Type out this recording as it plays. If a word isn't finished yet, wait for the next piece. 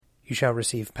You shall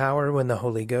receive power when the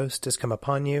Holy Ghost is come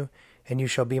upon you, and you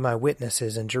shall be my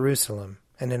witnesses in Jerusalem,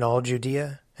 and in all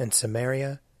Judea and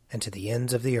Samaria, and to the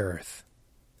ends of the earth.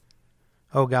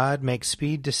 O God, make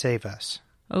speed to save us.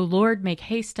 O Lord, make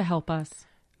haste to help us.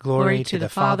 Glory to the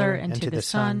Father, and to the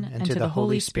Son, and to the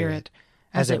Holy Spirit,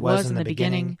 as it was in the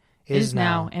beginning, is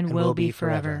now, and will be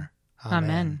forever.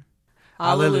 Amen.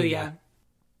 Alleluia.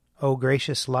 O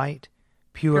gracious light,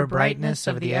 pure brightness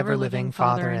of the ever-living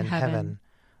Father in heaven,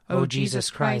 O Jesus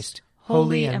Christ,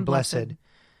 holy and blessed,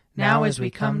 now as we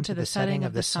come to the setting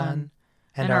of the sun,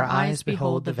 and our eyes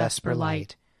behold the vesper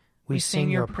light, we sing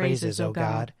your praises, O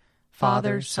God,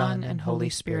 Father, Son, and Holy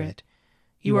Spirit.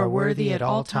 You are worthy at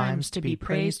all times to be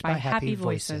praised by happy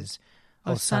voices,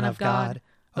 O Son of God,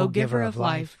 O Giver of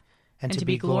life, and to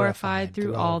be glorified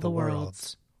through all the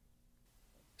worlds.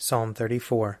 Psalm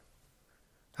 34.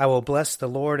 I will bless the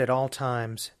Lord at all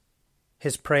times.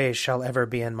 His praise shall ever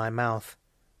be in my mouth.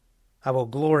 I will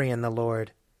glory in the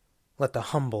Lord. Let the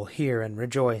humble hear and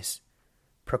rejoice.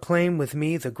 Proclaim with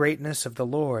me the greatness of the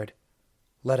Lord.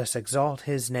 Let us exalt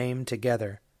his name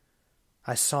together.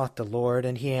 I sought the Lord,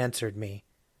 and he answered me,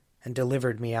 and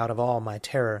delivered me out of all my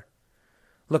terror.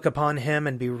 Look upon him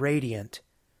and be radiant,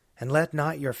 and let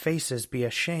not your faces be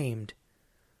ashamed.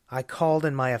 I called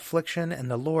in my affliction,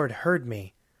 and the Lord heard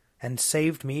me, and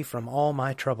saved me from all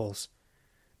my troubles.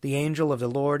 The angel of the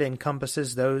Lord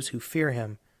encompasses those who fear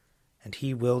him, and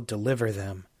he will deliver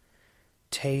them.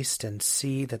 Taste and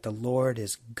see that the Lord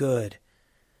is good.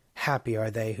 Happy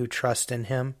are they who trust in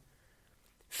him.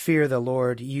 Fear the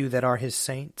Lord, you that are his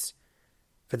saints,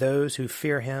 for those who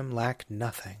fear him lack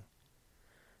nothing.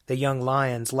 The young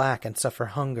lions lack and suffer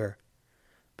hunger,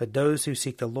 but those who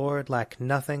seek the Lord lack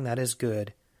nothing that is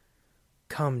good.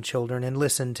 Come, children, and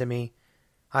listen to me.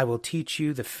 I will teach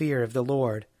you the fear of the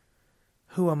Lord.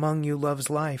 Who among you loves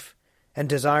life, and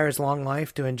desires long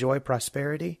life to enjoy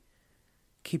prosperity?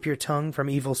 Keep your tongue from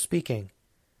evil speaking,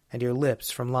 and your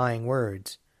lips from lying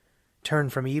words. Turn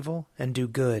from evil and do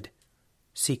good.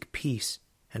 Seek peace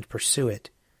and pursue it.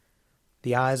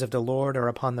 The eyes of the Lord are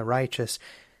upon the righteous,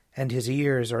 and his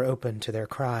ears are open to their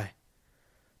cry.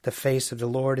 The face of the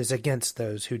Lord is against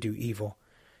those who do evil,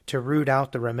 to root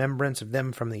out the remembrance of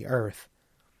them from the earth.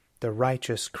 The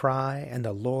righteous cry, and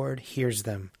the Lord hears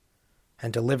them,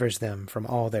 and delivers them from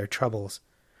all their troubles.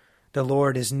 The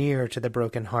Lord is near to the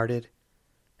brokenhearted,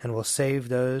 and will save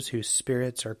those whose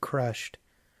spirits are crushed.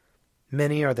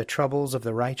 Many are the troubles of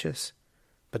the righteous,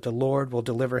 but the Lord will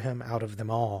deliver him out of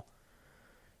them all.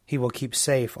 He will keep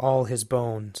safe all his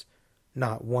bones,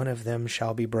 not one of them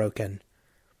shall be broken.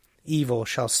 Evil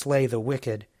shall slay the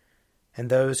wicked, and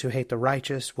those who hate the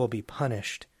righteous will be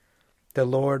punished. The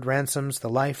Lord ransoms the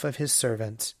life of his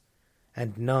servants,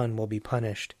 and none will be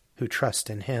punished who trust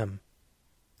in him.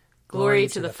 Glory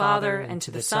to the Father, and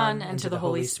to the Son, and to the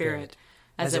Holy Spirit,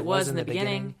 as it was in the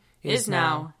beginning, is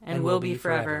now, and will be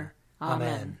forever.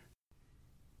 Amen.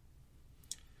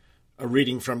 A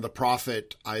reading from the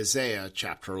prophet Isaiah,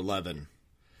 chapter 11.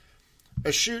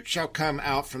 A shoot shall come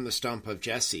out from the stump of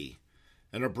Jesse,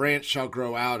 and a branch shall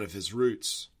grow out of his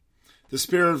roots. The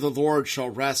Spirit of the Lord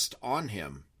shall rest on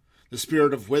him, the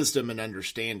Spirit of wisdom and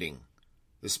understanding,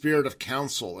 the Spirit of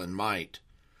counsel and might,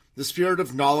 the Spirit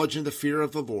of knowledge and the fear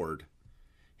of the Lord.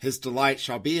 His delight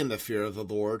shall be in the fear of the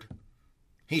Lord.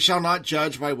 He shall not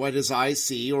judge by what his eyes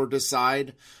see, or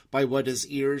decide by what his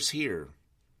ears hear.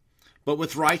 But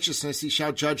with righteousness he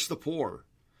shall judge the poor,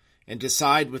 and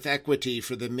decide with equity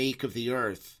for the meek of the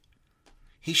earth.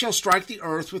 He shall strike the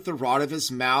earth with the rod of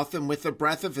his mouth, and with the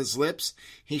breath of his lips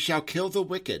he shall kill the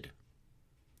wicked.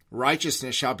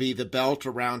 Righteousness shall be the belt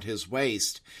around his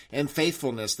waist, and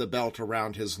faithfulness the belt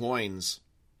around his loins.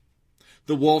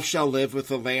 The wolf shall live with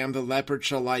the lamb, the leopard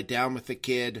shall lie down with the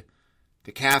kid,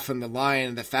 the calf and the lion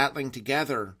and the fatling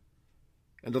together,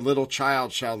 and a little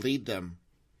child shall lead them.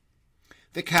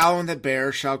 The cow and the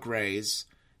bear shall graze,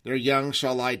 their young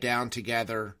shall lie down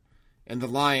together, and the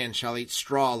lion shall eat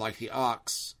straw like the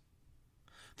ox.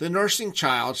 The nursing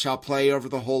child shall play over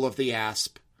the hole of the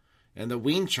asp, and the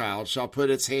weaned child shall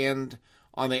put its hand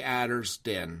on the adder's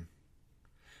den.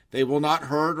 They will not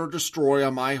hurt or destroy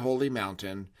on my holy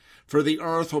mountain, for the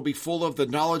earth will be full of the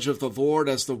knowledge of the Lord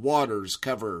as the waters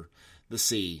cover the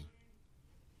sea.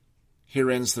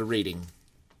 Here ends the reading.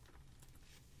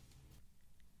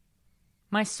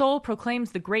 My soul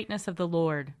proclaims the greatness of the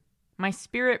Lord. My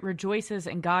spirit rejoices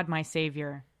in God my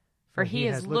Savior, for he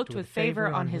has looked with favor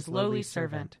on his lowly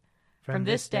servant. From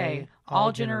this day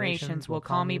all generations will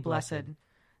call me blessed.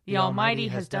 The Almighty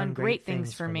has done great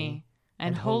things for me,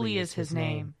 and holy is his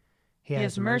name. He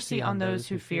has mercy on those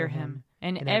who fear him,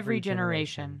 in every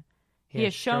generation. He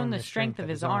has shown the strength of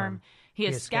his arm. He He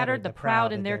has scattered the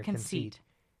proud in their conceit.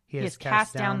 He has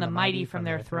cast down the mighty from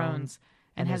their thrones,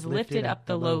 and has lifted up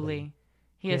the lowly.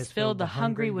 He has filled the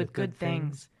hungry with good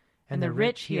things, and the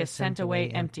rich he has sent away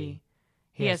empty.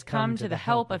 He has come to the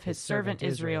help of his servant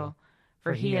Israel,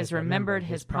 for he has remembered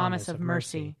his promise of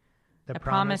mercy, the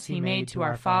promise he made to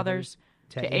our fathers,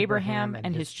 to Abraham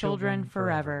and his children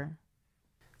forever.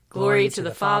 Glory to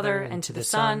the Father, and to the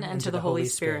Son, and to the Holy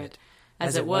Spirit,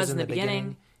 as it was in the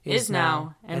beginning, is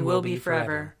now, and will be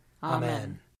forever.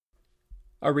 Amen.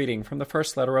 A reading from the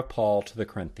first letter of Paul to the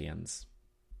Corinthians.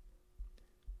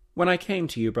 When I came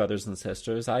to you, brothers and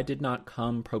sisters, I did not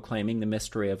come proclaiming the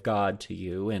mystery of God to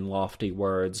you in lofty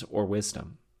words or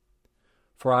wisdom.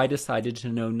 For I decided to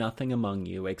know nothing among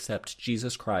you except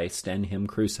Jesus Christ and him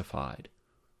crucified.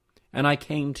 And I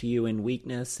came to you in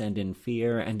weakness and in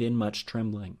fear and in much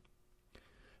trembling.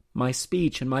 My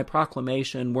speech and my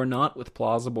proclamation were not with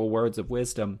plausible words of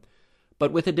wisdom,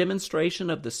 but with a demonstration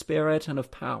of the Spirit and of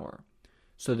power,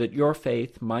 so that your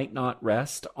faith might not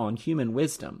rest on human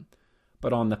wisdom,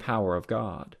 but on the power of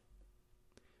God.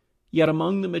 Yet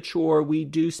among the mature we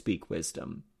do speak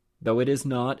wisdom, though it is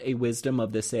not a wisdom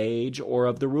of this age or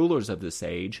of the rulers of this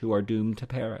age who are doomed to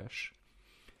perish.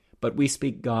 But we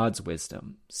speak God's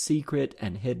wisdom, secret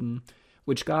and hidden,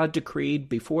 which God decreed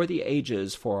before the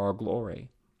ages for our glory.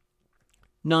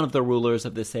 None of the rulers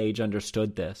of this age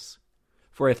understood this,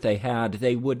 for if they had,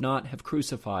 they would not have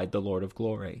crucified the Lord of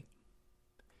glory.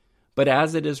 But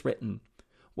as it is written,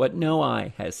 what no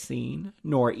eye has seen,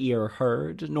 nor ear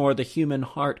heard, nor the human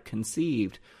heart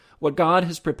conceived, what God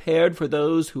has prepared for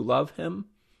those who love him,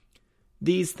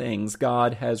 these things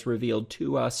God has revealed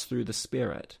to us through the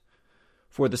Spirit.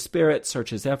 For the Spirit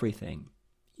searches everything,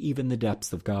 even the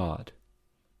depths of God.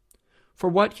 For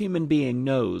what human being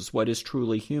knows what is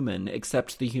truly human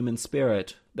except the human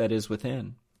spirit that is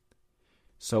within?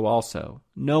 So also,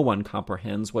 no one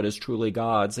comprehends what is truly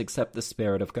God's except the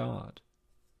Spirit of God.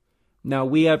 Now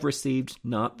we have received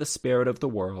not the spirit of the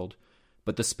world,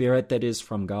 but the Spirit that is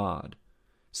from God,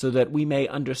 so that we may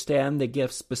understand the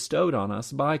gifts bestowed on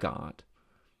us by God.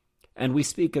 And we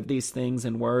speak of these things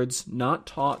in words not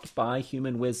taught by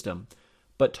human wisdom,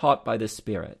 but taught by the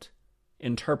Spirit,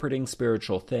 interpreting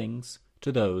spiritual things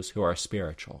to those who are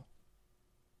spiritual.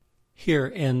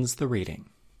 Here ends the reading.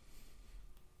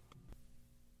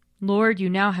 Lord, you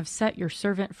now have set your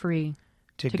servant free,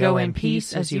 to go in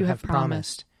peace as you have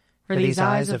promised. For these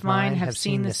eyes of mine have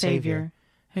seen the Savior,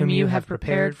 whom you have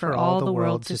prepared for all the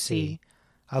world to see,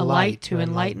 a light to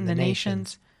enlighten the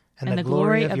nations, and the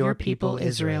glory of your people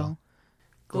Israel.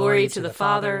 Glory to the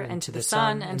Father, and to the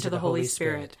Son, and to the Holy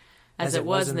Spirit, as it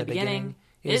was in the beginning,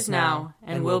 is now,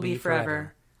 and will be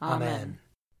forever. Amen.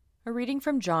 A reading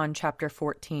from John chapter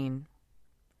 14.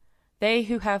 They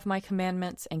who have my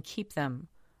commandments and keep them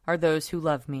are those who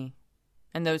love me,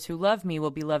 and those who love me will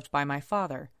be loved by my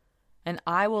Father, and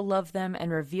I will love them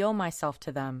and reveal myself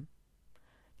to them.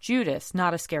 Judas,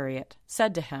 not Iscariot,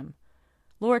 said to him,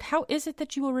 Lord, how is it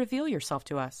that you will reveal yourself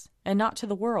to us, and not to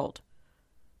the world?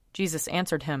 Jesus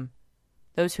answered him,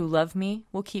 Those who love me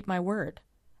will keep my word,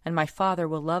 and my Father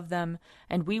will love them,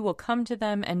 and we will come to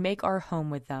them and make our home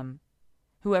with them.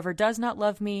 Whoever does not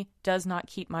love me does not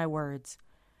keep my words,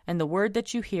 and the word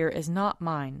that you hear is not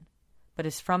mine, but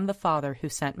is from the Father who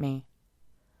sent me.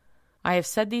 I have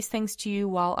said these things to you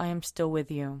while I am still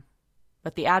with you.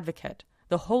 But the Advocate,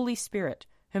 the Holy Spirit,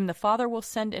 whom the Father will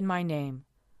send in my name,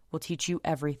 will teach you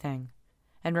everything,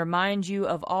 and remind you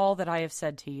of all that I have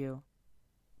said to you.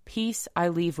 Peace I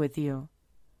leave with you.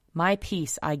 My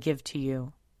peace I give to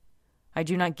you. I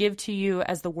do not give to you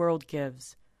as the world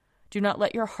gives. Do not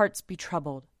let your hearts be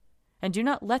troubled, and do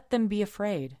not let them be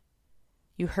afraid.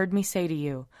 You heard me say to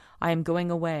you, I am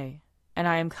going away, and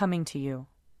I am coming to you.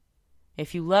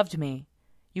 If you loved me,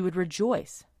 you would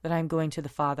rejoice that I am going to the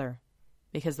Father,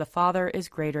 because the Father is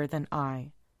greater than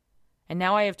I. And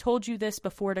now I have told you this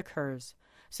before it occurs,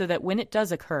 so that when it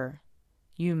does occur,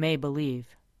 you may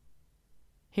believe.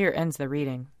 Here ends the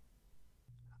reading.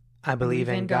 I believe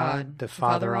in God, the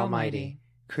Father Almighty,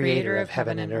 creator of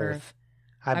heaven and earth.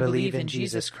 I believe in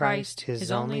Jesus Christ,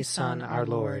 his only Son, our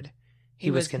Lord. He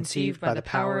was conceived by the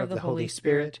power of the Holy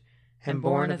Spirit and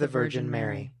born of the Virgin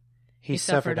Mary. He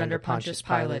suffered under Pontius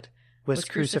Pilate, was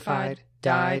crucified,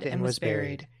 died, and was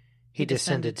buried. He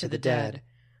descended to the dead.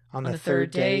 On the third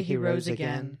day he rose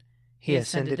again. He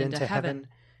ascended into heaven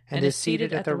and is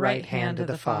seated at the right hand of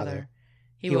the Father.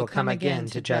 He will come again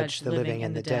to judge the living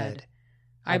and the dead.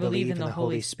 I believe in the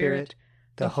Holy Spirit,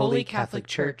 the Holy Catholic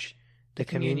Church, the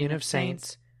communion of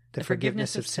saints, the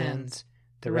forgiveness of sins,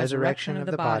 the resurrection of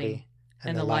the body,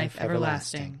 and the life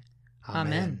everlasting.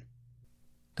 Amen.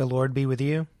 The Lord be with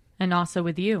you. And also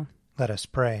with you. Let us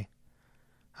pray.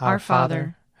 Our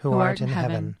Father, who art in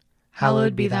heaven,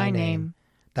 hallowed be thy name.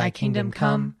 Thy kingdom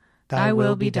come, thy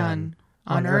will be done,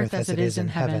 on earth as it is in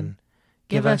heaven.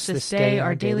 Give us this day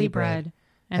our daily bread,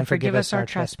 and forgive us our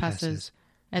trespasses,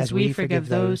 as we forgive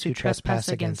those who trespass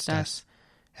against us.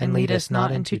 And lead us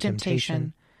not into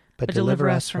temptation, but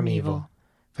deliver us from evil.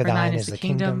 For thine is the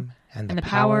kingdom, and the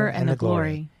power, and the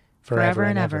glory, forever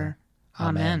and ever.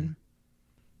 Amen.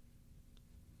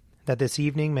 That this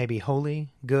evening may be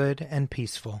holy, good, and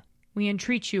peaceful. We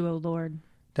entreat you, O Lord.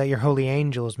 That your holy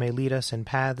angels may lead us in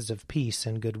paths of peace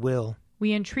and goodwill.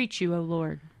 We entreat you, O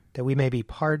Lord. That we may be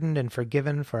pardoned and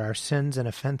forgiven for our sins and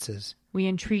offenses. We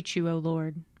entreat you, O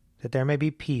Lord. That there may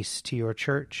be peace to your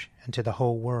church and to the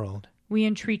whole world. We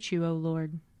entreat you, O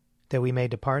Lord. That we may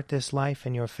depart this life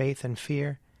in your faith and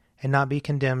fear, and not be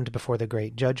condemned before the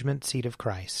great judgment seat of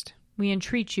Christ. We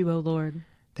entreat you, O Lord.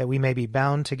 That we may be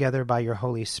bound together by your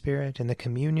Holy Spirit in the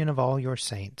communion of all your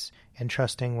saints,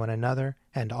 entrusting one another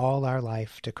and all our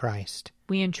life to Christ.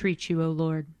 We entreat you, O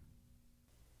Lord.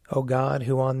 O God,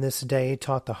 who on this day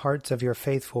taught the hearts of your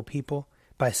faithful people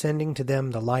by sending to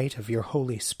them the light of your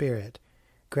Holy Spirit,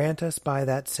 grant us by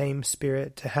that same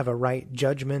Spirit to have a right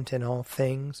judgment in all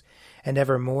things, and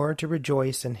evermore to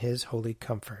rejoice in his holy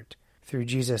comfort. Through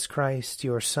Jesus Christ,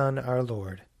 your Son, our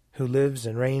Lord, who lives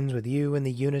and reigns with you in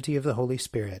the unity of the Holy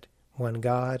Spirit, one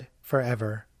God,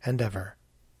 forever and ever.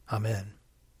 Amen.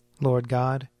 Lord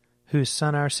God, whose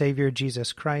Son, our Savior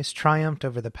Jesus Christ, triumphed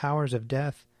over the powers of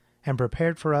death and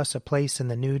prepared for us a place in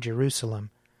the New Jerusalem,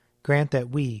 grant that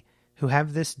we, who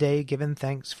have this day given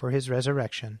thanks for his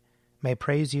resurrection, may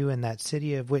praise you in that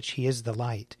city of which he is the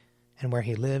light, and where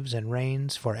he lives and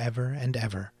reigns forever and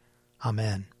ever.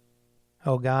 Amen.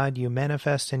 O God, you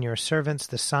manifest in your servants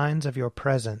the signs of your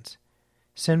presence.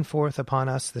 Send forth upon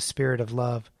us the Spirit of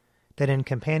love, that in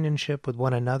companionship with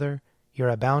one another your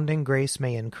abounding grace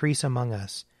may increase among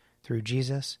us, through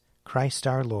Jesus Christ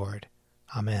our Lord.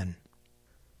 Amen.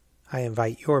 I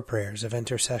invite your prayers of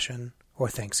intercession or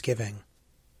thanksgiving.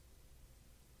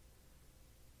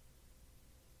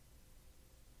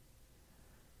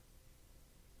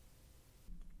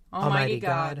 Almighty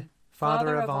God,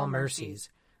 Father of all mercies,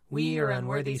 we, your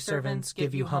unworthy servants,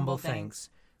 give you humble thanks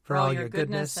for all your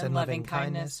goodness and loving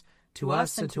kindness to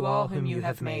us and to all whom you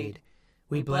have made.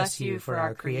 We bless you for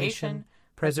our creation,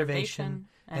 preservation,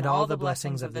 and all the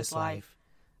blessings of this life,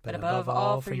 but above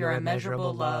all for your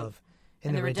immeasurable love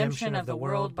in the redemption of the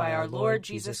world by our Lord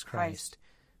Jesus Christ,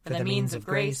 for the means of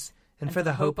grace and for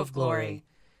the hope of glory.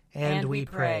 And we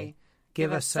pray,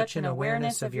 give us such an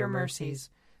awareness of your mercies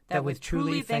that with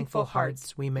truly thankful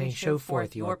hearts we may show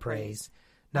forth your praise,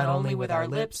 not only with our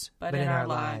lips, but in our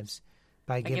lives,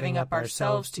 by giving up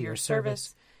ourselves to your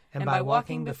service, and by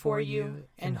walking before you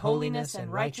in holiness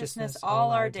and righteousness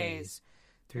all our days,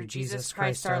 through Jesus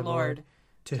Christ our Lord,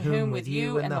 to whom with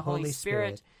you and the Holy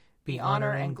Spirit be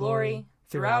honor and glory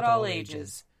throughout all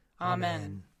ages.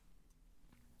 Amen.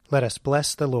 Let us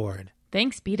bless the Lord.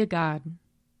 Thanks be to God.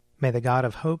 May the God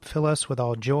of hope fill us with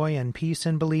all joy and peace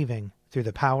in believing, through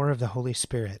the power of the Holy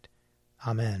Spirit.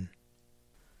 Amen.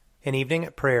 An Evening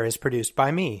at Prayer is produced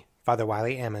by me, Father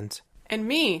Wiley Ammons. And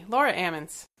me, Laura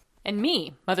Ammons. And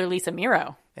me, Mother Lisa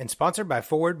Meirow. And sponsored by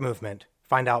Forward Movement.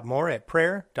 Find out more at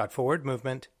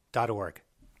prayer.forwardmovement.org.